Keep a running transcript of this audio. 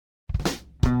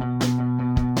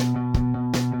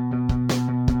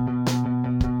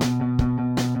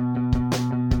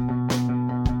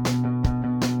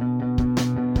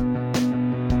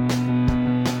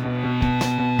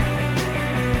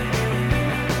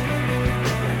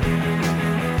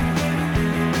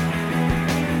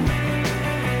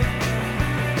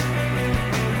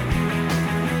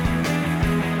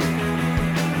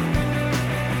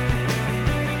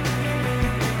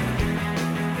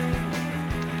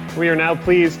We are now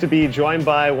pleased to be joined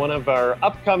by one of our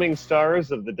upcoming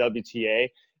stars of the WTA.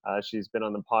 She's been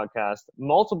on the podcast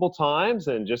multiple times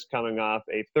and just coming off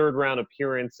a third round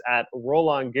appearance at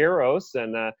Roland Garros,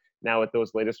 and now with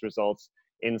those latest results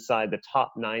inside the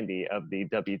top 90 of the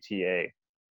WTA.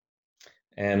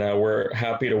 And we're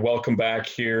happy to welcome back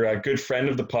here a good friend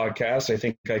of the podcast. I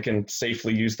think I can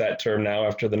safely use that term now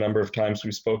after the number of times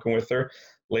we've spoken with her.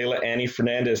 Leylah Annie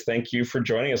Fernandez, thank you for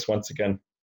joining us once again.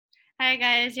 Hi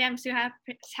guys, I'm so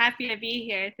happy to be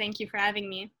here. Thank you for having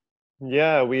me.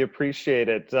 Yeah, we appreciate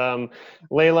it.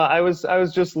 Leylah, I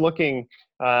was just looking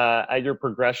at your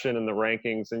progression in the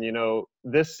rankings, and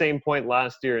this same point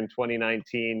last year in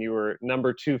 2019, you were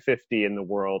number 250 in the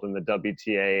world in the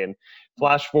WTA. And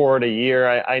flash forward a year,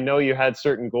 I know you had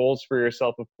certain goals for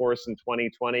yourself, of course, in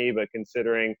 2020, but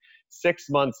considering 6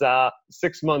 months off,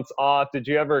 did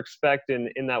you ever expect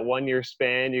in that 1 year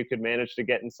span you could manage to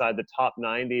get inside the top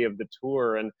 90 of the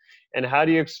tour? And how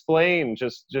do you explain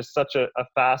just such a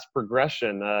fast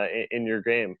progression in your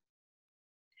game?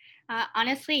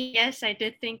 Honestly, yes, I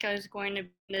did think I was going to be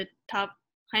in the top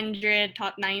 100,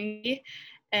 top 90.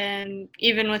 And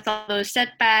even with all those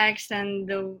setbacks and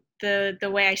the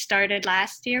way I started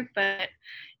last year. But,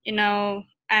 I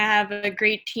have a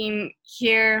great team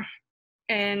here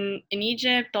in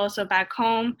Egypt, also back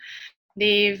home.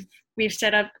 We've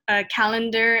set up a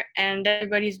calendar and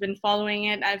everybody's been following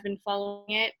it. I've been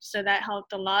following it, so that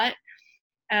helped a lot.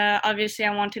 Obviously,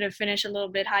 I wanted to finish a little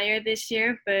bit higher this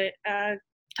year, but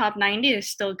top 90 is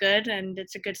still good, and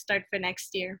it's a good start for next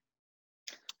year.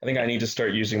 I think I need to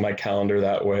start using my calendar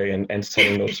that way and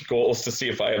setting those goals to see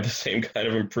if I have the same kind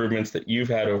of improvements that you've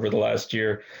had over the last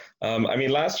year.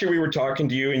 Last year we were talking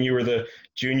to you and you were the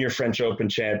junior French Open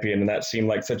champion, and that seemed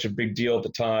like such a big deal at the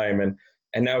time.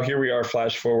 And now here we are,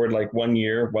 flash forward like 1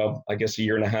 year, well, I guess a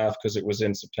year and a half because it was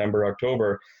in September,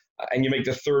 October, and you make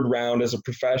the third round as a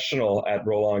professional at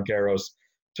Roland Garros.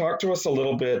 Talk to us a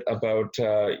little bit about,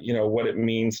 what it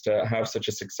means to have such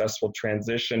a successful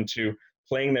transition to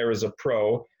playing there as a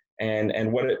pro,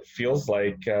 and what it feels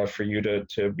like for you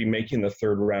to be making the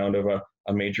third round of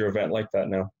a major event like that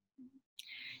now.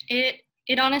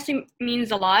 It honestly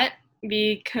means a lot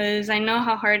because I know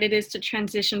how hard it is to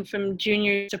transition from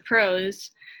juniors to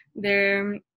pros.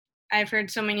 I've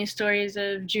heard so many stories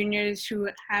of juniors who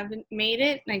haven't made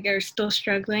it, like are still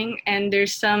struggling, and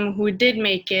there's some who did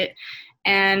make it.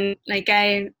 And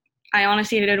I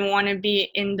honestly didn't want to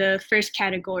be in the first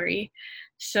category.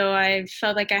 So I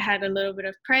felt like I had a little bit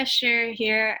of pressure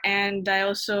here, and I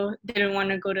also didn't want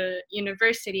to go to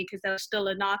university because that was still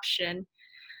an option.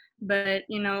 But,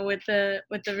 with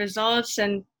the results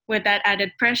and with that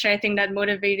added pressure, I think that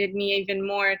motivated me even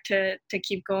more to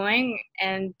keep going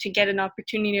and to get an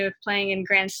opportunity of playing in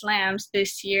Grand Slams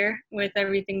this year with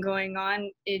everything going on.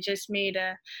 It just made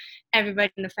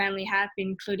everybody in the family happy,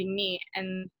 including me.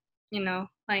 And,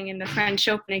 playing in the French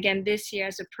Open again this year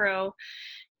as a pro,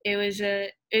 it was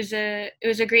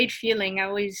a great feeling.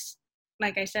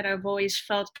 Like I said, I've always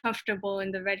felt comfortable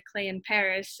in the red clay in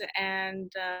Paris,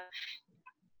 and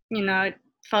it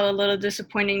felt a little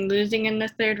disappointing losing in the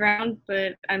third round,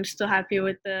 but I'm still happy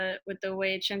with the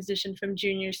way it transitioned from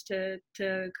juniors to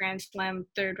Grand Slam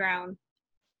third round.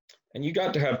 And you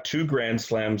got to have two Grand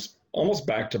Slams almost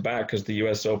back to back because the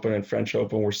US Open and French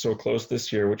Open were so close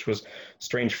this year, which was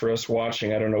strange for us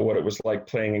watching. I don't know what it was like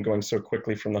playing and going so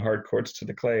quickly from the hard courts to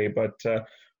the clay, but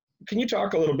can you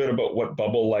talk a little bit about what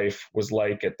bubble life was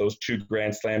like at those two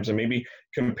Grand Slams and maybe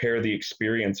compare the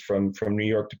experience from New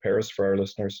York to Paris for our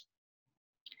listeners?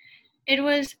 It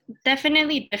was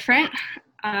definitely different.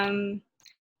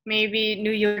 Maybe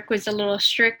New York was a little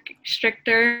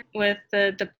stricter with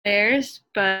the players,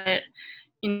 but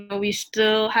we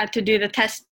still had to do the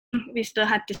testing. We still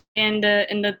had to stay in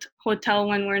the hotel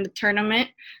when we're in the tournament,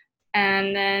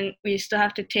 and then we still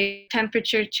have to take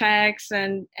temperature checks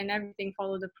and everything.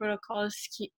 Follow the protocols,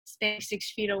 stay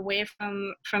 6 feet away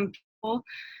from people.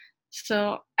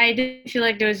 So I didn't feel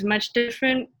like there was much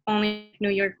different. Only New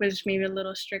York was maybe a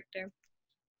little stricter.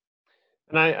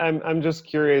 And I'm just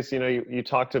curious, you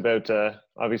talked about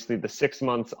obviously the 6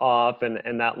 months off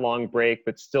and that long break,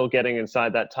 but still getting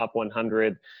inside that top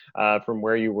 100 from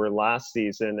where you were last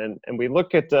season. And we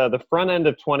look at the front end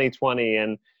of 2020,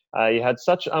 and you had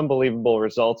such unbelievable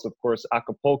results. Of course,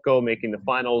 Acapulco, making the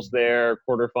finals there,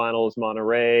 quarterfinals,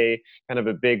 Monterey, kind of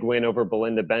a big win over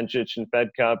Belinda Bencic in Fed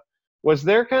Cup. Was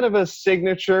there kind of a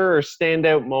signature or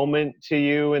standout moment to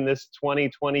you in this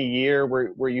 2020 year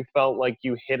where you felt like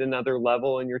you hit another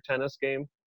level in your tennis game?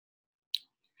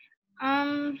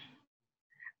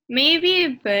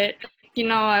 Maybe, but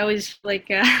I was like,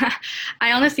 I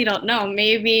honestly don't know.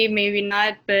 Maybe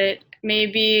not. But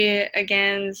maybe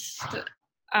against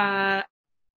Renata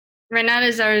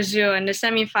Zarazua in the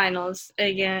semifinals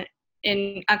again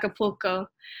in Acapulco.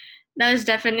 That was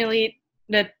definitely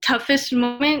the toughest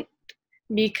moment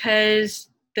because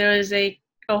there was a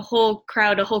whole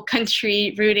crowd, a whole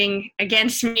country rooting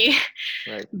against me.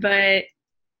 Right. But,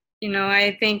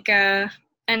 I think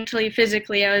mentally,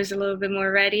 physically, I was a little bit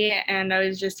more ready, and I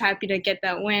was just happy to get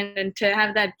that win. And to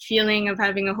have that feeling of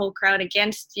having a whole crowd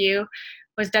against you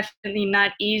was definitely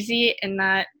not easy and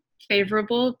not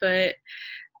favorable, but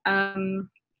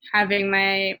having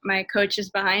my coaches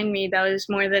behind me, that was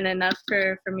more than enough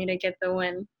for me to get the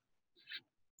win.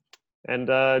 And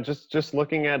just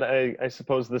looking at, I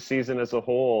suppose, the season as a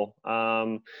whole,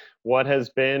 what has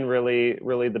been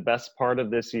really the best part of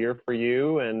this year for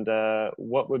you, and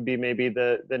what would be maybe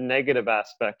the negative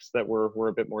aspects that were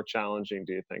a bit more challenging,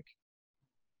 do you think?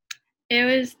 It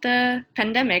was the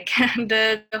pandemic,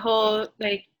 the whole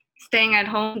staying at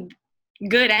home,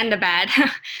 good and the bad.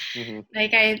 Mm-hmm.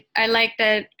 I like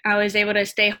that I was able to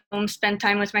stay home, spend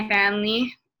time with my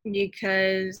family,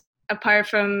 because apart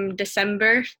from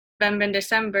November and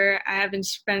December, I haven't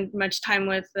spent much time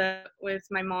with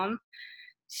my mom.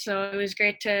 So it was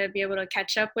great to be able to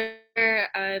catch up with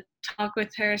her, talk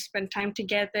with her, spend time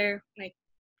together.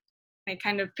 I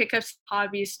kind of pick up some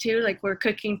hobbies too, like we're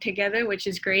cooking together, which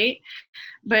is great.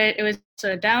 But it was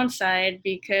also a downside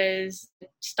because it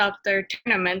stopped our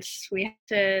tournaments. We had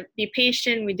to be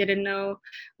patient. We didn't know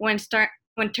when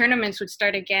tournaments would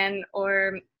start again,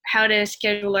 or how to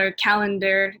schedule our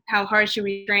calendar, how hard should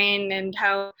we train, and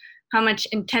how much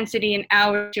intensity and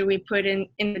hours should we put in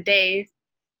the day,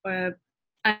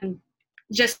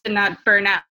 just to not burn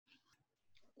out.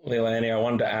 Leilani, I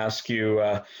wanted to ask you,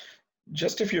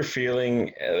 just if you're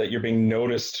feeling that you're being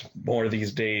noticed more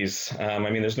these days.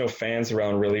 There's no fans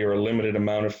around really, or a limited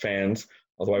amount of fans,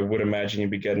 although I would imagine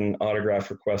you'd be getting autograph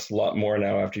requests a lot more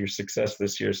now after your success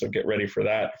this year, so get ready for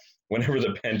that whenever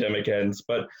the pandemic ends.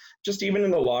 But just even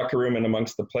in the locker room and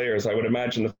amongst the players, I would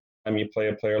imagine the time you play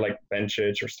a player like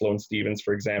Bencic or Sloane Stephens,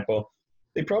 for example,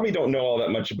 they probably don't know all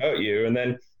that much about you. And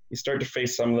then you start to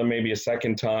face some of them maybe a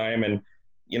second time, and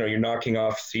you're knocking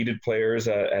off seeded players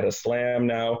at a slam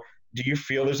now. Do you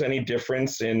feel there's any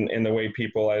difference in the way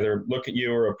people either look at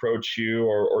you or approach you,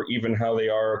 or even how they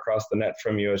are across the net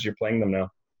from you as you're playing them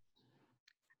now?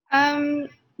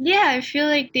 Yeah, I feel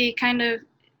like they kind of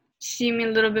see me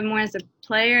a little bit more as a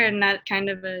player and not kind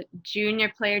of a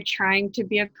junior player trying to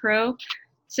be a pro.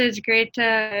 So it's great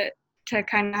to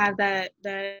kind of have that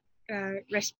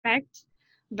respect.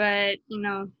 But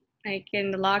like in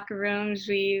the locker rooms,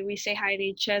 we say hi to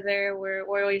each other. We're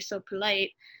always so polite.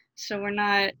 So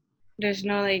there's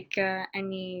no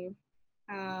any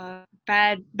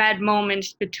bad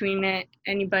moments between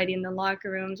anybody in the locker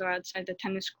rooms or outside the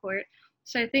tennis court.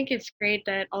 So I think it's great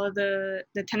that all the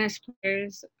tennis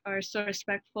players are so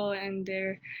respectful, and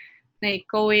they're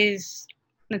always,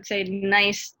 let's say,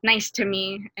 nice to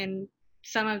me, and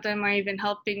some of them are even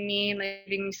helping me,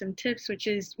 giving me some tips, which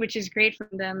is great from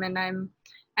them, and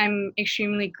I'm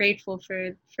extremely grateful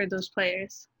for those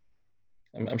players.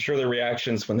 I'm sure the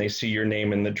reactions when they see your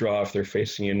name in the draw, if they're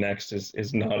facing you next,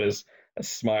 is not as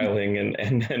smiling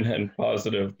and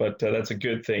positive, but that's a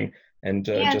good thing, and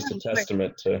just a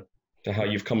testament to how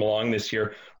you've come along this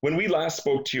year. When we last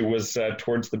spoke to you was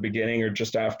towards the beginning or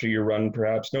just after your run,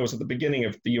 perhaps. No, it was at the beginning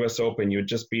of the U.S. Open. You had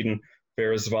just beaten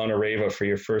Vera Zvonareva for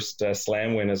your first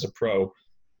slam win as a pro,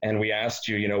 and we asked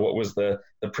you, what was the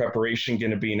preparation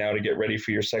going to be now to get ready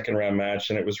for your second round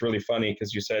match, and it was really funny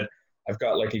because you said, I've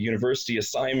got like a university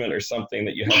assignment or something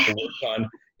that you have to work on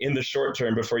in the short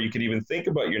term before you could even think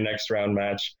about your next round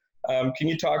match. Can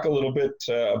you talk a little bit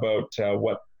about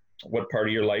what part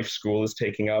of your life school is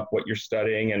taking up, what you're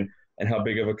studying, and how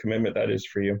big of a commitment that is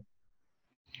for you?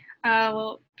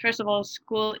 Well, first of all,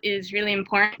 school is really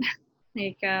important.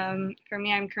 For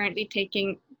me, I'm currently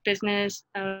taking business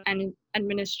and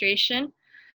administration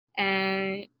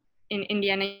and in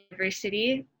Indiana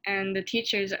University, and the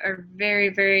teachers are very,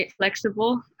 very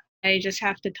flexible. I just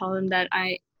have to tell them that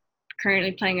I'm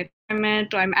currently playing a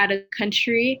tournament or I'm out of the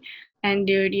country, and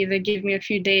they would either give me a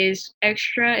few days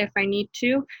extra if I need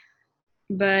to.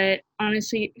 But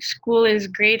honestly, school is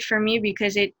great for me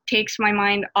because it takes my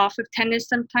mind off of tennis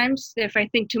sometimes. If I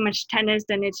think too much tennis,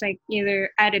 then it's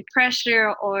either added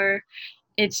pressure or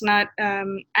it's not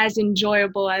as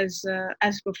enjoyable as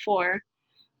before.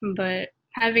 But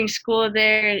having school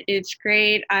there, it's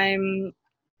great. I'm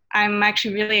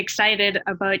actually really excited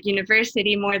about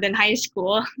university more than high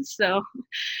school. So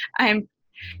I'm,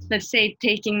 let's say,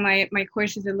 taking my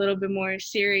courses a little bit more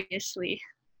seriously.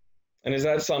 And is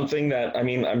that something that, I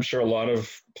mean, I'm sure a lot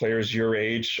of players your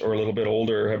age or a little bit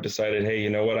older have decided, hey, you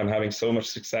know what, I'm having so much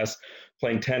success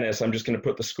playing tennis, I'm just going to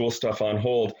put the school stuff on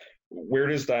hold. Where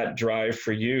does that drive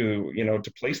for you, you know,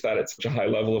 to place that at such a high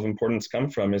level of importance come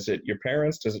from? Is it your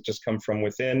parents? Does it just come from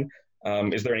within?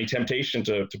 Is there any temptation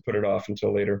to put it off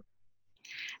until later?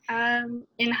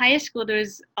 In high school, there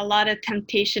was a lot of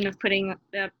temptation of putting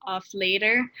that off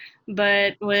later,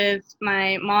 but with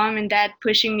my mom and dad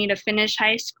pushing me to finish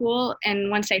high school, and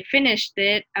once I finished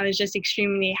it, I was just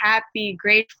extremely happy,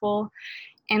 grateful.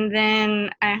 And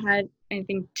then I had, I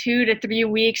think, 2 to 3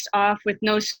 weeks off with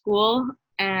no school,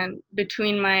 and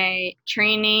between my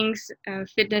trainings,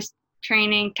 fitness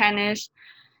training, tennis,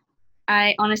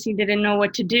 I honestly didn't know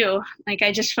what to do. Like,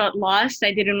 I just felt lost.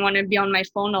 I didn't want to be on my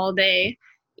phone all day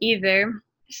either.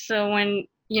 So when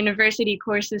university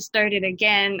courses started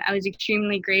again, I was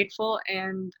extremely grateful,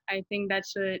 and I think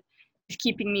that's what is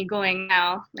keeping me going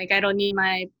now. Like, I don't need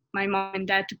my mom and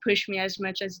dad to push me as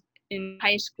much as in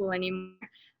high school anymore.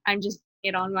 I'm just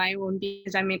doing it on my own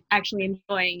because I'm actually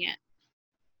enjoying it.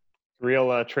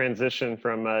 Real transition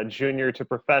from junior to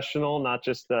professional, not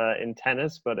just in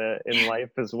tennis, but in life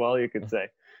as well, you could say.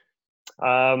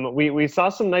 We saw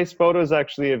some nice photos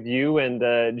actually of you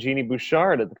and Genie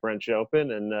Bouchard at the French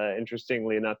Open, and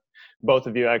interestingly enough, both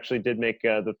of you actually did make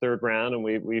the third round, and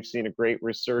we've seen a great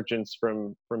resurgence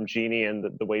from Genie and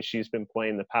the way she's been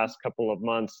playing the past couple of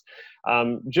months.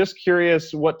 Just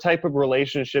curious what type of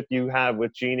relationship you have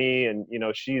with Genie, and you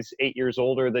know, she's 8 years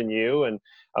older than you and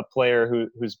a player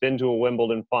who's been to a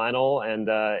Wimbledon final, and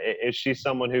is she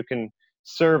someone who can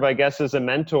serve, I guess, as a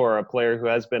mentor, a player who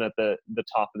has been at the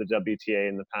top of the WTA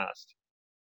in the past?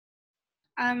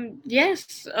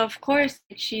 Yes, of course.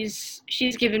 She's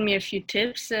given me a few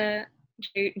tips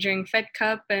during Fed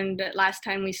Cup and last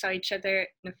time we saw each other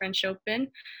in the French Open.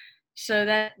 So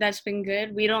that's been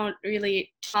good. We don't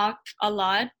really talk a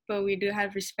lot, but we do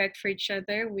have respect for each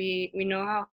other. We know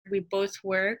how we both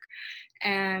work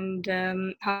and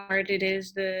how hard it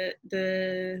is the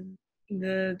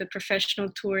professional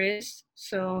tour is.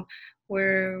 So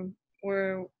we're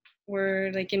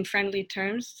like in friendly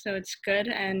terms, so it's good.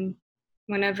 And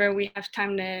whenever we have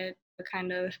time to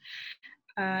kind of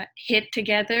hit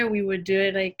together, we would do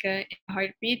it like in a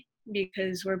heartbeat,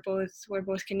 because we're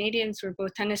both Canadians, we're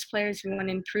both tennis players, we want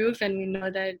to improve, and we know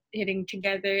that hitting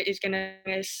together is going to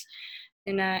bring us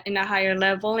in a higher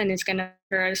level, and it's going to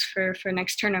prepare us for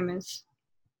next tournaments.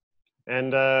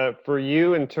 And for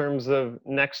you, in terms of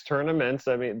next tournaments,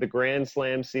 I mean, the Grand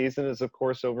Slam season is, of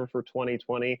course, over for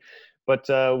 2020. But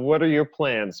what are your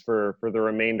plans for the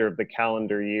remainder of the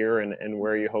calendar year, and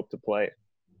where you hope to play?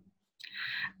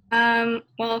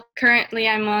 Well, currently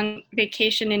I'm on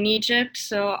vacation in Egypt,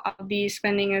 so I'll be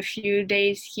spending a few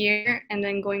days here and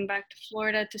then going back to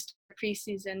Florida to start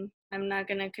preseason. I'm not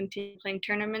going to continue playing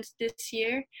tournaments this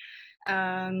year.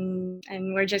 And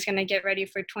we're just going to get ready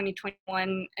for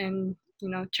 2021 and, you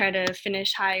know, try to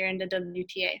finish higher in the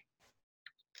WTA.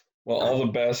 Well, all the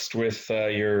best with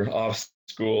your off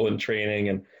school and training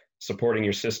and supporting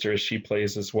your sister as she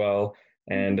plays as well.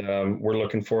 And we're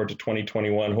looking forward to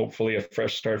 2021, hopefully a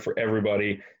fresh start for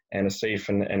everybody and a safe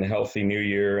and healthy new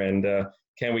year. And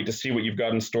can't wait to see what you've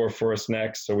got in store for us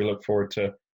next. So we look forward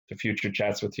to future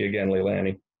chats with you again,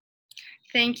 Leilani.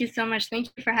 Thank you so much. Thank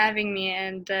you for having me.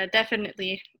 And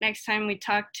definitely next time we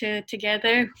talk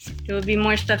together, there will be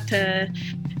more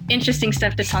interesting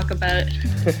stuff to talk about.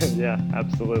 Yeah,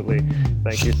 absolutely.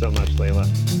 Thank you so much,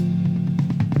 Leila.